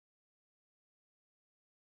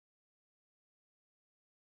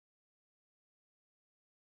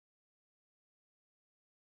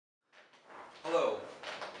Hello,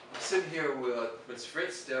 I'm sitting here with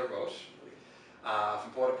Fritz Desroches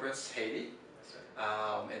from Port-au-Prince, Haiti.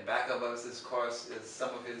 And back of us, of course, is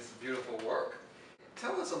some of his beautiful work.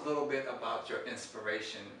 Tell us a little bit about your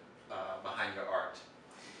inspiration behind your art.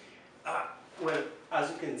 Well,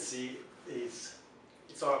 as you can see, it's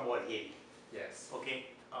all about Haiti. Yes. Okay,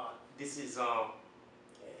 this is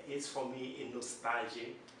it's for me a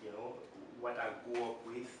nostalgia. You know what I grew up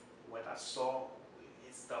with, what I saw.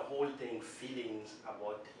 It's the whole thing, feelings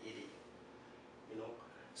about Haiti. You know,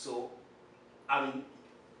 so I mean,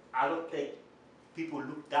 I don't think people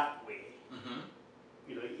look that way. Mm-hmm.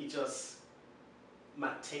 You know, it's just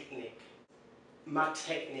my technique. My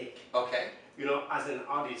technique. Okay. You know, as an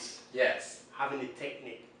artist. Yes. Having a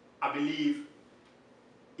technique. I believe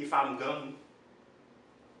if I'm gone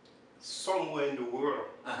somewhere in the world,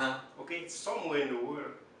 okay, somewhere in the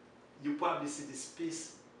world, you probably see this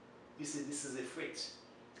piece, you see this is a Fritz.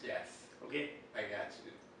 Yes. Okay? I got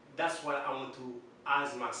you. That's what I want to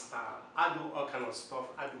as my style. I do all kind of stuff,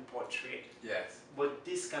 I do portrait. Yes. But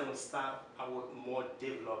this kind of style, I want more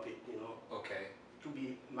develop it, you know. Okay. To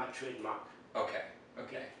be my trademark. Okay.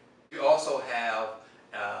 Okay. You also have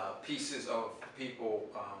pieces of people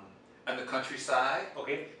in the countryside.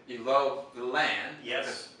 Okay. You love the land. Yes.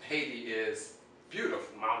 Because Haiti is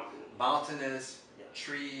beautiful. Mountainous, yeah.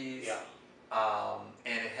 trees, yeah.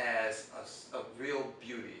 And it has a real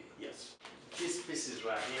beauty. Yes. These pieces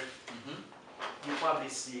right here, Mm-hmm. you probably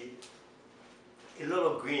see a lot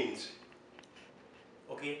of greens.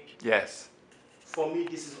 Okay? Yes. For me,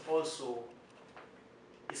 this is also,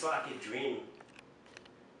 it's like a dream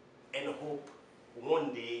and hope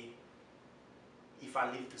one day, if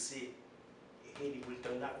I live to see, Haiti will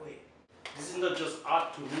turn that way. This is not just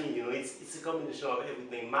art to me, you know, it's a combination of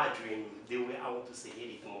everything. My dream, the way I want to see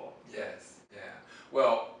Haiti tomorrow. Yes, yeah.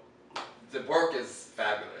 Well, the work is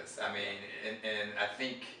fabulous. I mean, and I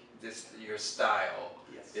think your style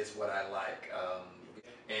yes. is what I like.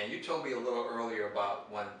 And you told me a little earlier about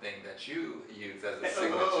one thing that you use as a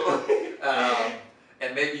signature.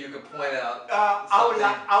 And maybe you could point out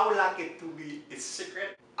I would like it to be a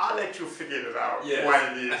secret. I'll let you figure it out, yes. what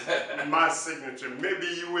it is, my signature. Maybe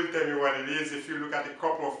you will tell me what it is if you look at a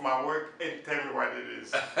couple of my work and tell me what it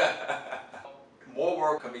is. More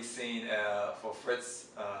work can be seen for Fritz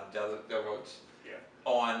Desroches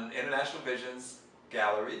on International Visions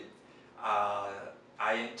Gallery,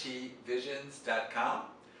 intvisions.com.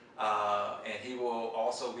 And he will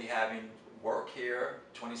also be having work here,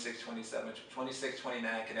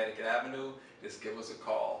 2629 Connecticut Avenue. Just give us a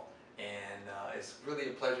call. And it's really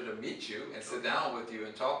a pleasure to meet you and sit down with you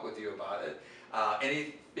and talk with you about it.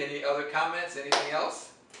 Any other comments, anything else?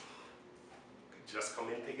 Just come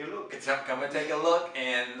and take a look. Come and take a look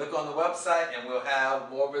and look on the website and we'll have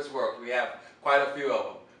more of his work. We have quite a few of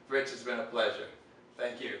them. Rich, it's been a pleasure.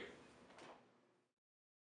 Thank you.